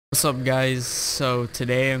What's up guys? So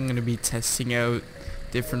today I'm going to be testing out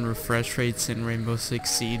different refresh rates in Rainbow Six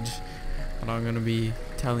Siege, and I'm going to be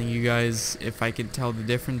telling you guys if I can tell the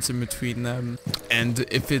difference in between them and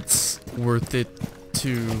if it's worth it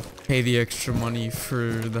to pay the extra money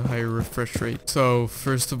for the higher refresh rate. So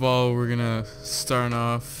first of all, we're going to start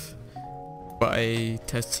off by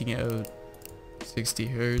testing out 60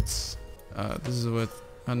 Hertz. This is what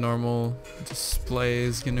a normal display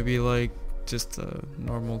is going to be like. Just a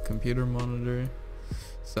normal computer monitor.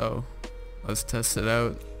 So let's test it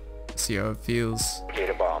out, see how it feels.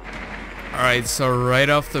 Alright, so right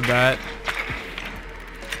off the bat,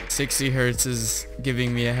 60 Hertz is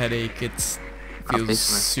giving me a headache. It feels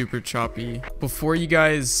super choppy. Before you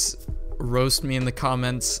guys roast me in the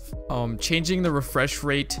comments, changing the refresh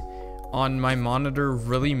rate on my monitor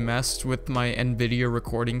really messed with my NVIDIA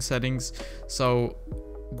recording settings. So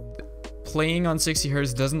playing on 60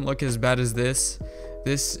 Hertz doesn't look as bad as this.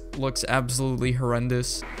 This looks absolutely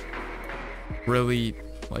horrendous. Really,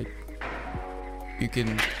 like, you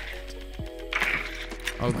can...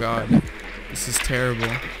 Oh god, this is terrible.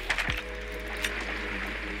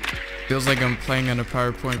 Feels like I'm playing on a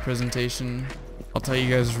PowerPoint presentation. I'll tell you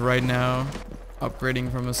guys right now,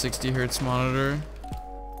 upgrading from a 60 Hertz monitor.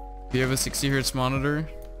 If you have a 60 Hertz monitor,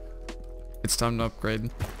 it's time to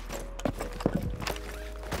upgrade.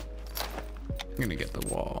 I'm gonna get the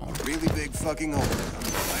wall. Really big fucking hole.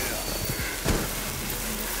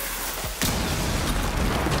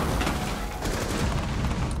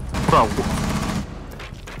 Bro,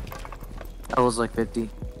 that was like 50.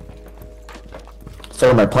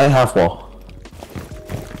 So my play half wall.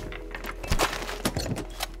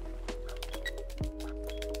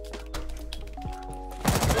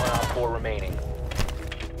 Four remaining.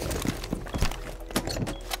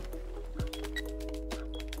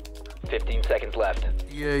 Fifteen seconds left.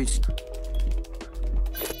 Yes.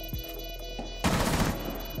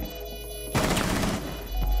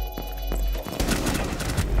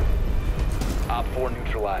 Op 4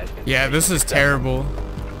 neutralized. Yeah, this is terrible.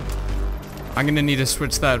 I'm gonna need to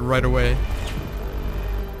switch that right away.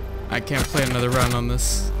 I can't play another round on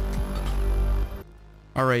this.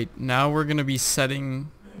 Alright, now we're gonna be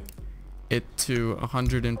setting it to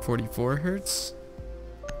 144 Hertz.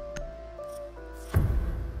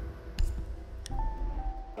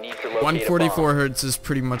 Need to locate 144 Hertz is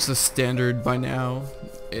pretty much the standard by now.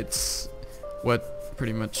 It's what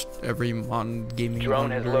pretty much every modern gaming Drone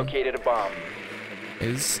has monitor located a bomb.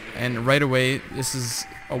 is, and right away this is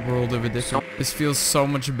a world of a difference. This feels so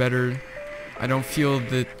much better. I don't feel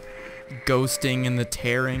the ghosting and the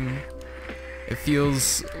tearing. It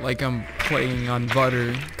feels like I'm playing on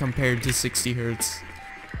butter compared to 60 Hertz.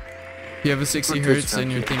 If you have a 60 Hertz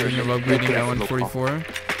and you're thinking of upgrading to 144,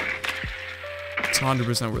 it's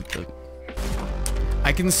 100% worth it.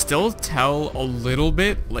 I can still tell a little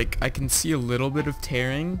bit, like I can see a little bit of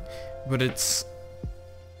tearing, but it's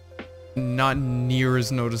not near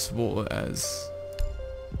as noticeable as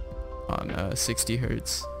on 60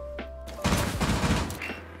 Hertz.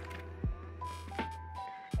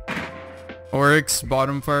 Oryx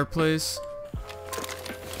bottom fireplace.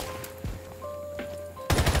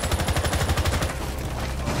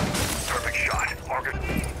 Perfect shot. Margaret.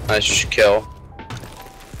 Nice kill.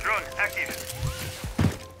 Drone active.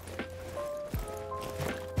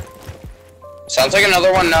 Sounds like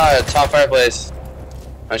another one, top fireplace.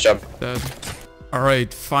 Nice job. Dead.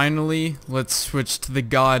 Alright, finally, let's switch to the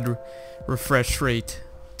God refresh rate.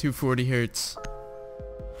 240 Hertz.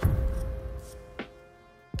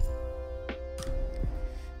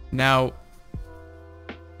 Now,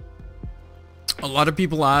 a lot of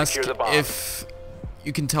people ask if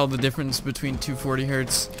you can tell the difference between 240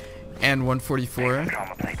 Hertz and 144,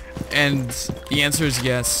 and the answer is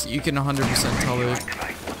yes. You can 100% tell it.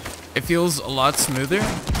 It feels a lot smoother,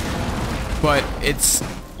 but it's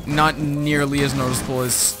not nearly as noticeable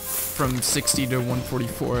as from 60 to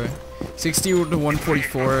 144. 60 to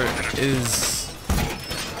 144 is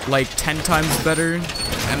like 10 times better,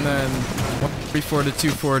 and then 144 to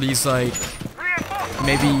 240 is like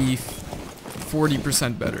maybe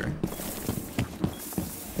 40% better.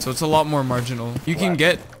 So it's a lot more marginal. You can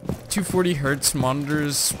get 240 Hertz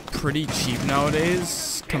monitors pretty cheap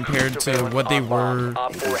nowadays compared to what they were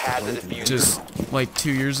just like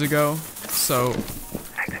 2 years ago. So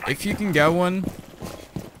if you can get one,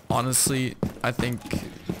 honestly, I think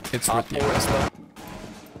it's worth the investment.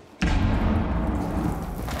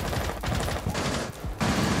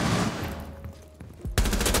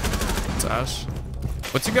 Ash,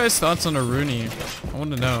 what's your guys' thoughts on Aruni? I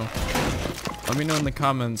want to know. Let me know in the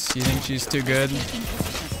comments. You think she's too good?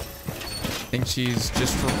 Think she's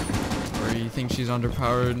just for or you think she's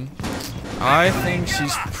underpowered. I think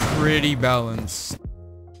she's pretty balanced.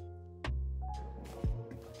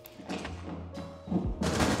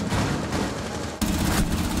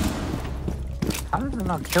 How did it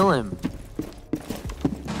not kill him?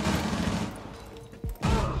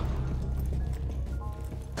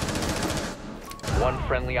 One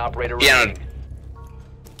friendly operator Piano. remaining.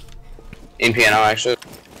 In piano, actually.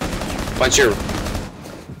 Once you're...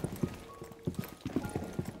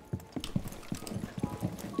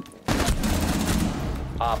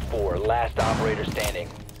 Op 4, last operator standing.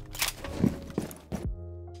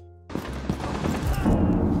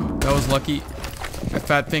 That was lucky. I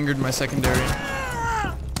fat fingered my secondary.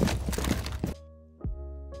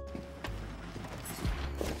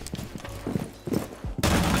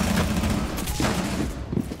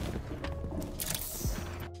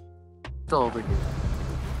 Still over here.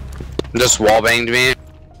 Just wallbanged me.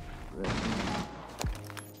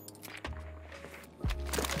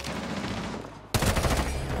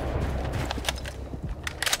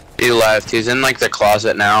 He left. He's in like the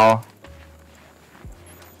closet now.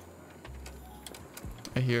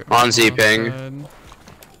 I hear On Z-ping. outside.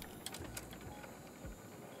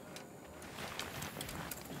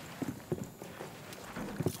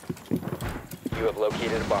 You have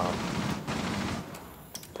located a bomb.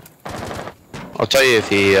 I'll tell you if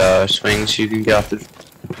he swings, you can get off the...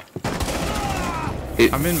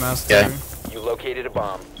 I'm in master. Yeah. You located a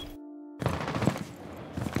bomb.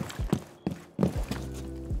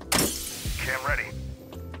 Cam ready.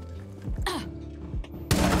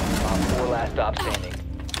 Op 4, last stop standing.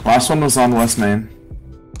 Last one was on West Main.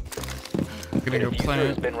 I'm gonna The go diffuser has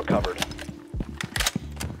plant. been recovered.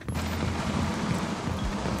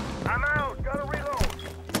 I'm out. Gotta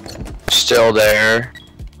reload. Still there.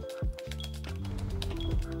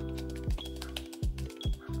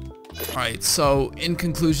 Alright, so in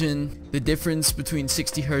conclusion, the difference between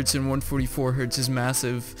 60 Hz and 144 Hz is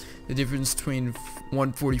massive. The difference between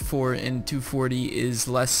 144 and 240 is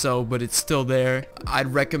less so, but it's still there.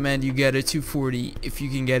 I'd recommend you get a 240 if you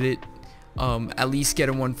can get it. At least get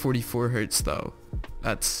a 144 Hz though.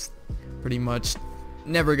 That's pretty much.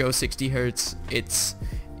 Never go 60 Hz.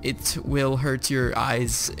 It will hurt your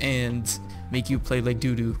eyes and make you play like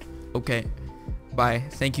doo-doo. Okay, bye.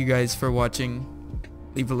 Thank you guys for watching.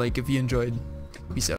 Leave a like if you enjoyed. Peace out.